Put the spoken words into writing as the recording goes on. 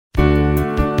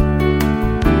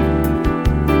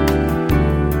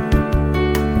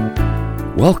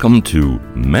Welcome to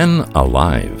Men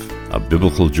Alive, a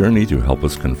biblical journey to help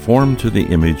us conform to the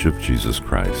image of Jesus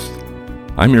Christ.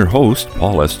 I'm your host,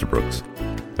 Paul Estabrooks,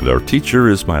 and our teacher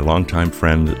is my longtime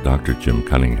friend, Dr. Jim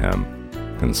Cunningham,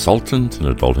 consultant in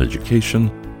adult education,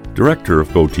 director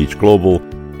of Go Teach Global,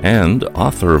 and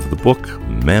author of the book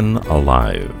Men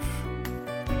Alive.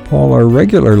 Paul, our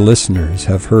regular listeners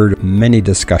have heard many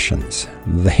discussions.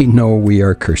 They know we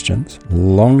are Christians,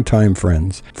 longtime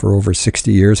friends for over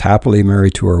 60 years, happily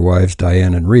married to our wives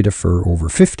Diane and Rita for over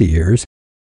 50 years,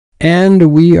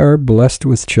 and we are blessed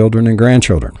with children and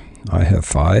grandchildren. I have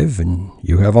 5 and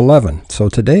you have 11. So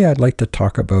today I'd like to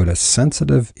talk about a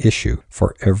sensitive issue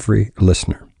for every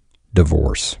listener: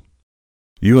 divorce.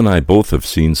 You and I both have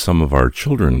seen some of our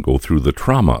children go through the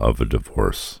trauma of a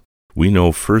divorce. We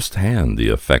know firsthand the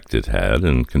effect it had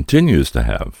and continues to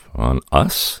have on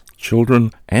us,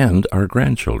 children, and our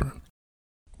grandchildren.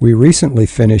 We recently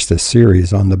finished a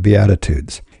series on the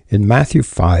Beatitudes. In Matthew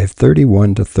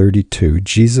 5:31-32,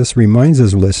 Jesus reminds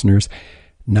his listeners,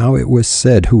 "Now it was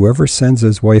said, whoever sends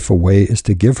his wife away is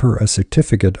to give her a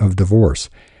certificate of divorce.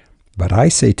 But I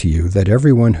say to you that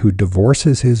everyone who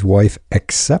divorces his wife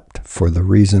except for the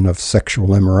reason of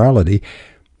sexual immorality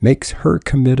makes her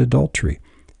commit adultery.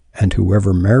 And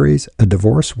whoever marries a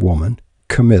divorced woman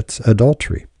commits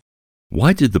adultery."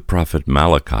 Why did the prophet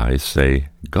Malachi say,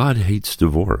 God hates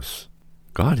divorce?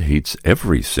 God hates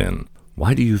every sin.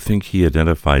 Why do you think he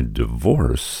identified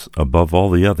divorce above all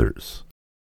the others?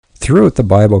 Throughout the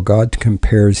Bible, God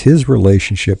compares his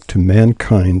relationship to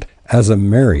mankind as a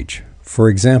marriage. For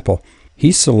example,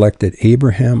 he selected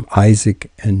Abraham,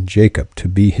 Isaac, and Jacob to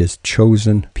be his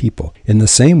chosen people, in the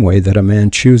same way that a man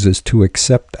chooses to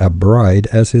accept a bride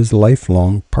as his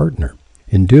lifelong partner.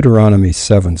 In Deuteronomy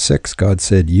 7:6, God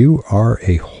said, "You are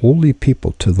a holy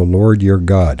people to the Lord your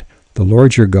God. The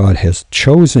Lord your God has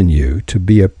chosen you to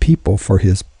be a people for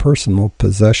his personal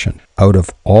possession, out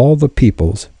of all the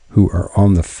peoples who are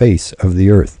on the face of the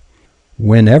earth."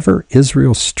 Whenever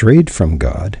Israel strayed from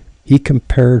God, he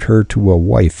compared her to a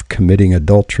wife committing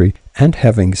adultery and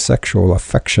having sexual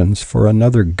affections for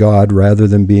another god rather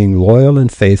than being loyal and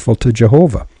faithful to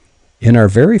Jehovah. In our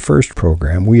very first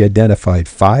program, we identified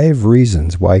 5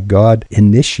 reasons why God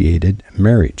initiated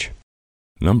marriage.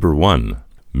 Number 1,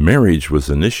 marriage was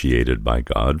initiated by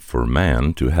God for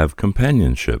man to have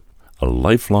companionship, a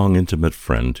lifelong intimate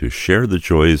friend to share the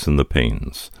joys and the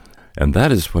pains. And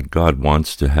that is what God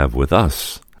wants to have with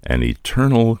us, an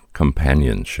eternal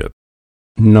companionship.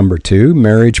 Number 2,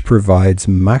 marriage provides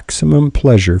maximum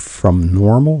pleasure from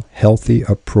normal, healthy,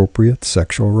 appropriate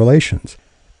sexual relations.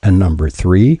 And number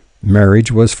 3, marriage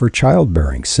was for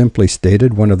childbearing. Simply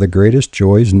stated, one of the greatest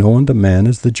joys known to man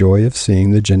is the joy of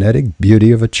seeing the genetic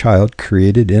beauty of a child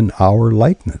created in our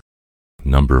likeness.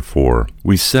 Number 4,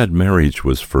 we said marriage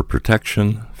was for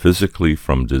protection, physically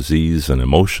from disease and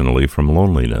emotionally from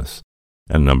loneliness.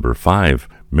 And number 5,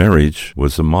 marriage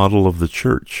was a model of the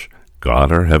church.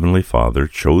 God, our Heavenly Father,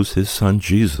 chose his Son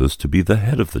Jesus to be the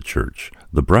head of the church,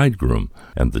 the bridegroom,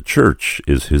 and the church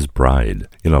is his bride,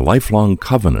 in a lifelong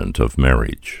covenant of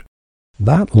marriage.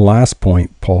 That last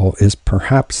point, Paul, is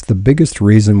perhaps the biggest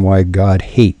reason why God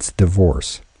hates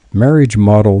divorce. Marriage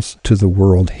models to the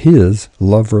world his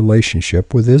love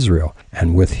relationship with Israel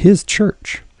and with his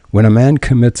church. When a man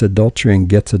commits adultery and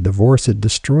gets a divorce, it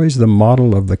destroys the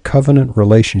model of the covenant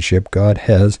relationship God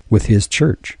has with his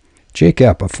church. Jake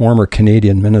Epp, a former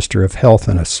Canadian Minister of Health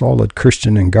and a solid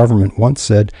Christian in government, once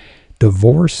said,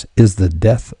 "Divorce is the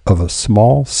death of a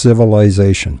small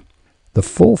civilization." The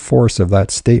full force of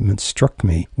that statement struck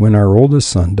me when our oldest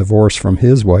son divorced from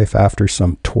his wife after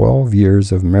some 12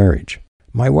 years of marriage.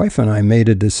 My wife and I made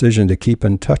a decision to keep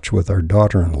in touch with our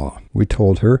daughter-in-law. We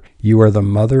told her, "You are the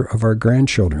mother of our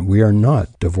grandchildren. We are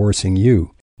not divorcing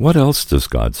you." What else does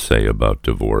God say about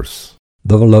divorce?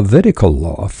 The Levitical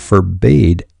law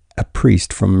forbade a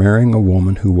priest from marrying a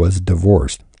woman who was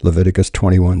divorced, Leviticus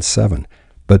 21:7.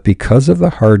 But because of the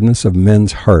hardness of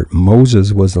men's heart,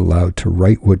 Moses was allowed to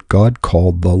write what God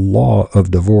called the law of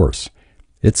divorce.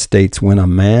 It states, when a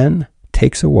man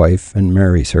takes a wife and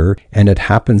marries her, and it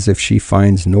happens if she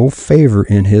finds no favor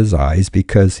in his eyes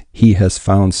because he has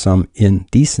found some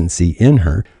indecency in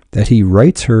her, that he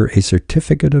writes her a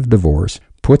certificate of divorce,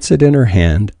 puts it in her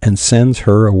hand, and sends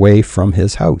her away from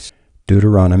his house.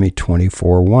 Deuteronomy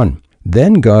 24:1.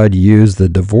 Then God used the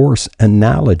divorce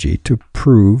analogy to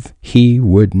prove he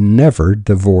would never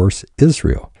divorce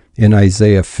Israel. In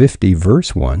Isaiah 50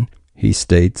 verse 1, he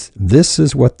states, "This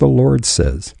is what the Lord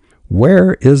says.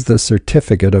 Where is the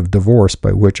certificate of divorce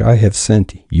by which I have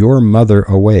sent your mother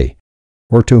away?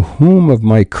 Or to whom of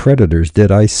my creditors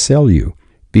did I sell you?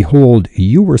 Behold,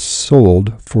 you were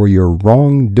sold for your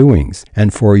wrongdoings,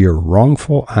 and for your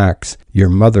wrongful acts your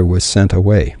mother was sent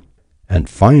away. And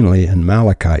finally, in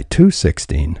Malachi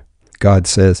 2:16, God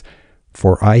says,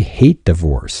 For I hate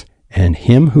divorce, and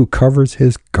him who covers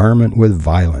his garment with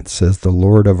violence, says the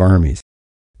Lord of armies.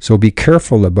 So be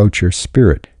careful about your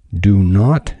spirit. Do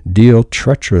not deal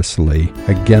treacherously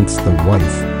against the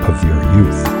wife of your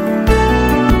youth.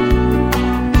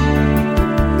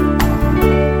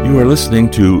 You are listening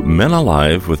to Men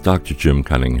Alive with Dr. Jim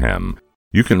Cunningham.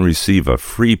 You can receive a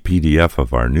free PDF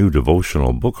of our new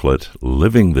devotional booklet,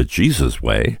 Living the Jesus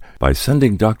Way, by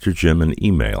sending Dr. Jim an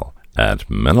email at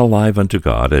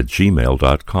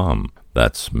menaliveuntogod@gmail.com.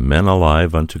 That's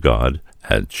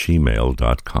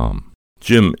menaliveuntogod@gmail.com.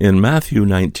 Jim, in Matthew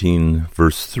 19,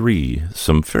 verse 3,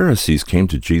 some Pharisees came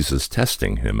to Jesus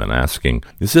testing him and asking,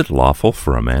 Is it lawful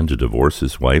for a man to divorce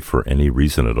his wife for any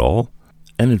reason at all?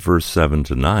 And in verse 7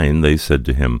 to 9, they said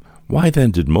to him, Why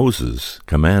then did Moses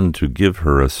command to give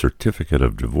her a certificate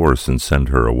of divorce and send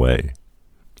her away?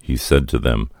 He said to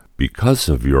them, Because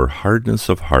of your hardness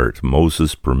of heart,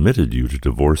 Moses permitted you to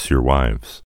divorce your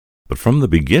wives. But from the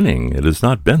beginning it has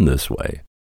not been this way.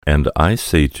 And I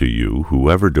say to you,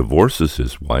 whoever divorces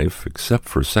his wife except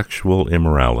for sexual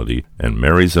immorality and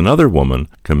marries another woman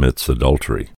commits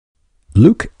adultery.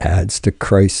 Luke adds to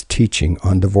Christ's teaching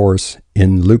on divorce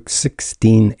in Luke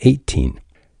 16:18.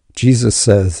 Jesus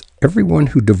says, Everyone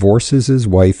who divorces his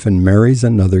wife and marries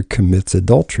another commits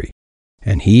adultery,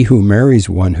 and he who marries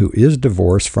one who is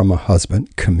divorced from a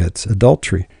husband commits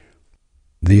adultery.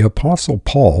 The Apostle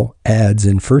Paul adds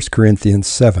in 1 Corinthians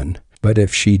 7, But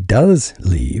if she does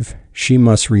leave, she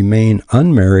must remain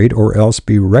unmarried or else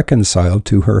be reconciled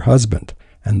to her husband,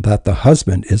 and that the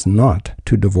husband is not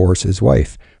to divorce his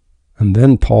wife. And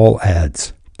then Paul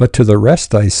adds, But to the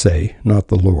rest I say, not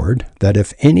the Lord, that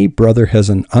if any brother has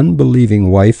an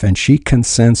unbelieving wife and she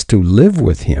consents to live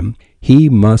with him, he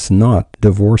must not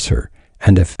divorce her.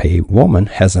 And if a woman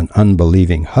has an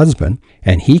unbelieving husband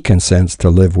and he consents to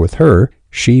live with her,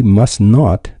 she must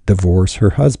not divorce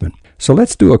her husband. So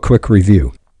let's do a quick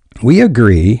review. We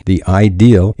agree the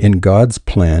ideal in God's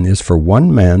plan is for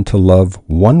one man to love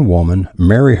one woman,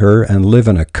 marry her, and live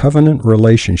in a covenant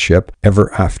relationship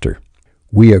ever after.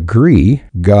 We agree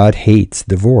God hates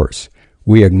divorce.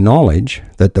 We acknowledge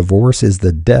that divorce is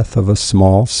the death of a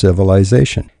small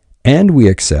civilization. And we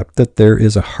accept that there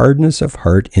is a hardness of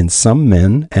heart in some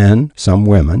men and some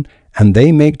women, and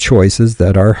they make choices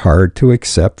that are hard to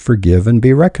accept, forgive, and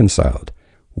be reconciled.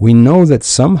 We know that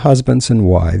some husbands and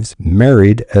wives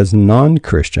married as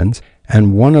non-Christians,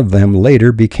 and one of them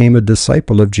later became a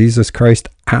disciple of Jesus Christ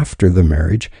after the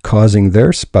marriage, causing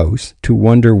their spouse to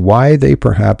wonder why they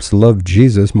perhaps loved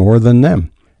Jesus more than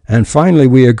them. And finally,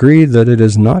 we agree that it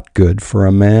is not good for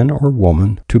a man or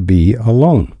woman to be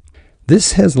alone.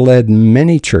 This has led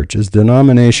many churches,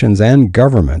 denominations, and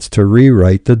governments to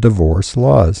rewrite the divorce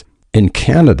laws. In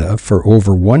Canada, for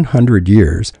over 100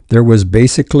 years, there was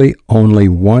basically only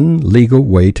one legal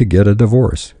way to get a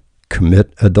divorce: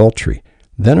 commit adultery.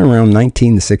 Then around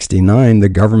 1969, the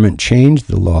government changed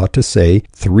the law to say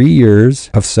 3 years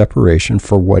of separation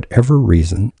for whatever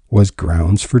reason was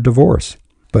grounds for divorce.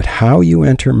 But how you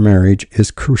enter marriage is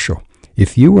crucial.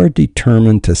 If you are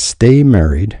determined to stay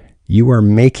married, you are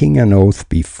making an oath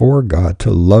before God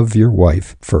to love your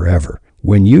wife forever.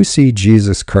 When you see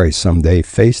Jesus Christ someday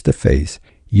face to face,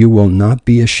 you will not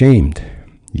be ashamed.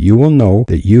 You will know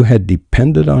that you had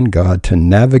depended on God to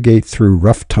navigate through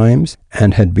rough times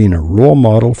and had been a role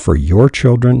model for your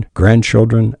children,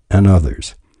 grandchildren, and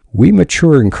others. We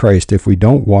mature in Christ if we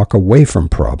don't walk away from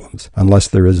problems, unless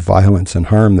there is violence and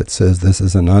harm that says this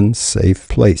is an unsafe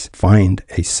place. Find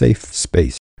a safe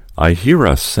space. I hear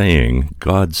us saying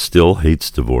God still hates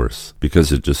divorce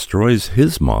because it destroys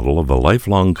his model of a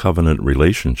lifelong covenant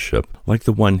relationship like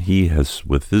the one he has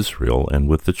with Israel and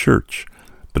with the church.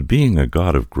 But being a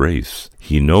God of grace,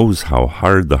 he knows how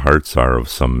hard the hearts are of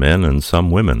some men and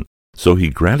some women. So he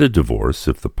granted divorce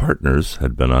if the partners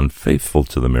had been unfaithful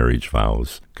to the marriage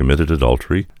vows, committed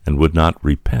adultery, and would not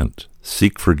repent,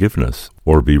 seek forgiveness,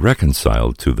 or be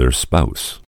reconciled to their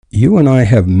spouse. You and I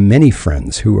have many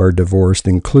friends who are divorced,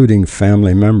 including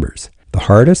family members. The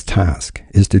hardest task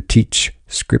is to teach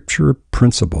Scripture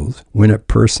principles when it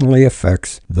personally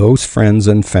affects those friends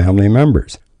and family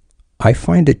members. I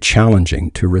find it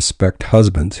challenging to respect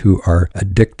husbands who are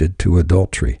addicted to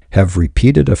adultery, have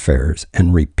repeated affairs,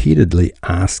 and repeatedly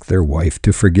ask their wife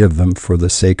to forgive them for the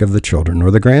sake of the children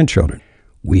or the grandchildren.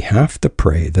 We have to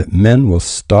pray that men will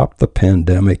stop the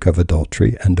pandemic of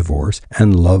adultery and divorce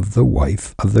and love the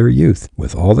wife of their youth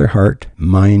with all their heart,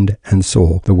 mind, and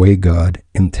soul the way God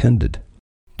intended.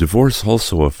 Divorce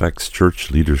also affects church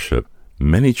leadership.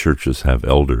 Many churches have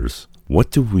elders.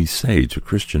 What do we say to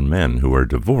Christian men who are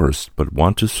divorced but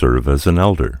want to serve as an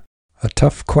elder? A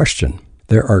tough question.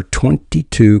 There are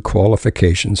 22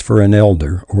 qualifications for an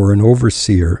elder or an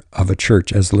overseer of a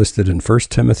church as listed in 1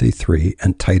 Timothy 3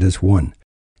 and Titus 1.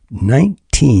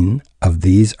 19 of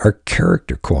these are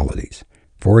character qualities.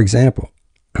 For example,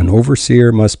 an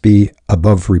overseer must be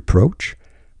above reproach,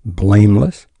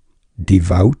 blameless,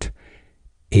 devout,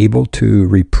 able to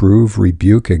reprove,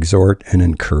 rebuke, exhort, and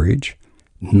encourage,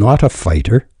 not a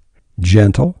fighter,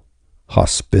 gentle,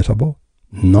 hospitable,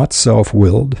 not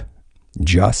self-willed,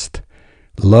 just,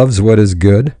 loves what is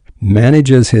good,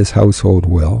 manages his household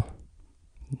well,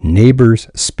 neighbors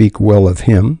speak well of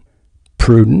him,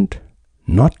 prudent,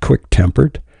 not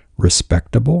quick-tempered,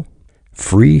 respectable,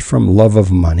 free from love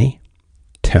of money,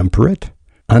 temperate,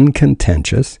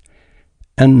 uncontentious,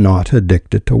 and not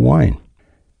addicted to wine.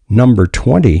 Number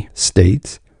 20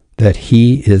 states that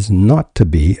he is not to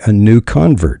be a new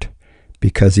convert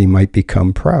because he might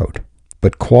become proud.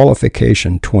 But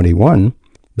qualification 21,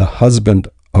 the husband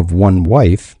of one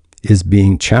wife, is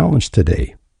being challenged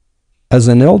today. As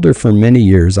an elder for many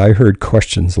years, I heard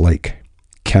questions like,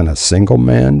 can a single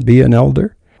man be an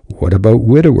elder? What about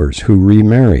widowers who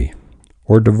remarry?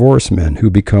 Or divorced men who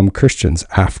become Christians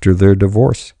after their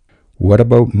divorce? What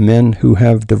about men who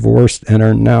have divorced and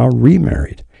are now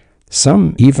remarried?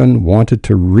 Some even wanted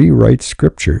to rewrite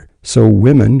Scripture so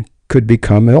women could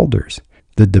become elders.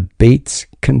 The debates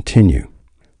continue.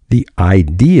 The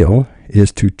ideal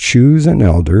is to choose an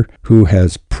elder who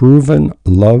has proven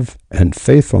love and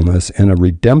faithfulness in a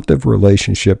redemptive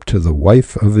relationship to the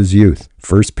wife of his youth,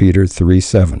 1 Peter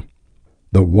 3:7.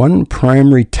 The one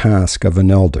primary task of an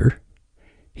elder,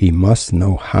 he must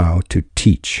know how to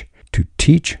teach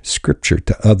Scripture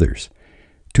to others,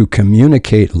 to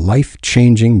communicate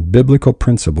life-changing biblical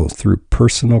principles through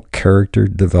personal character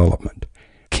development.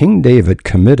 King David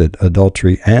committed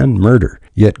adultery and murder,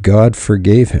 yet God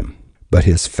forgave him, but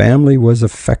his family was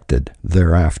affected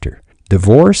thereafter.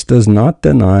 Divorce does not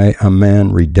deny a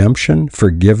man redemption,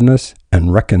 forgiveness,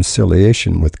 and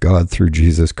reconciliation with God through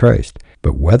Jesus Christ,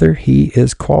 but whether he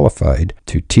is qualified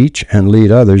to teach and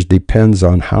lead others depends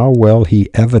on how well he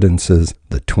evidences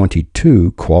the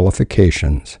 22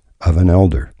 qualifications of an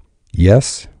elder.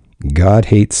 Yes, God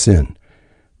hates sin,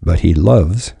 but he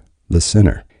loves the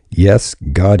sinner. Yes,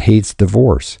 God hates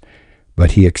divorce,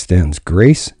 but he extends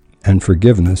grace and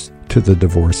forgiveness to the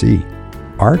divorcee.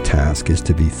 Our task is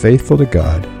to be faithful to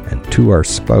God and to our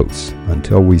spouse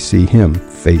until we see him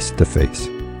face to face.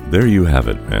 There you have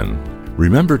it, men.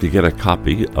 Remember to get a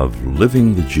copy of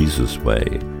Living the Jesus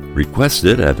Way. Request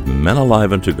it at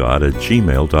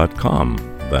menaliveuntogod@gmail.com.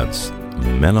 That's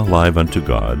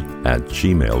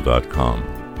menaliveuntogod@gmail.com.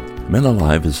 Men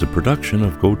Alive is a production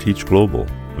of Go Teach Global.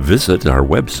 Visit our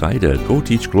website at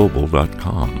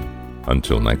goteachglobal.com.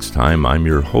 Until next time, I'm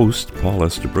your host, Paul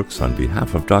Estabrooks, on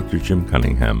behalf of Dr. Jim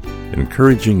Cunningham,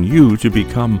 encouraging you to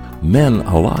become men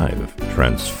alive,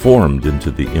 transformed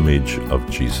into the image of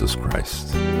Jesus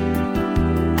Christ.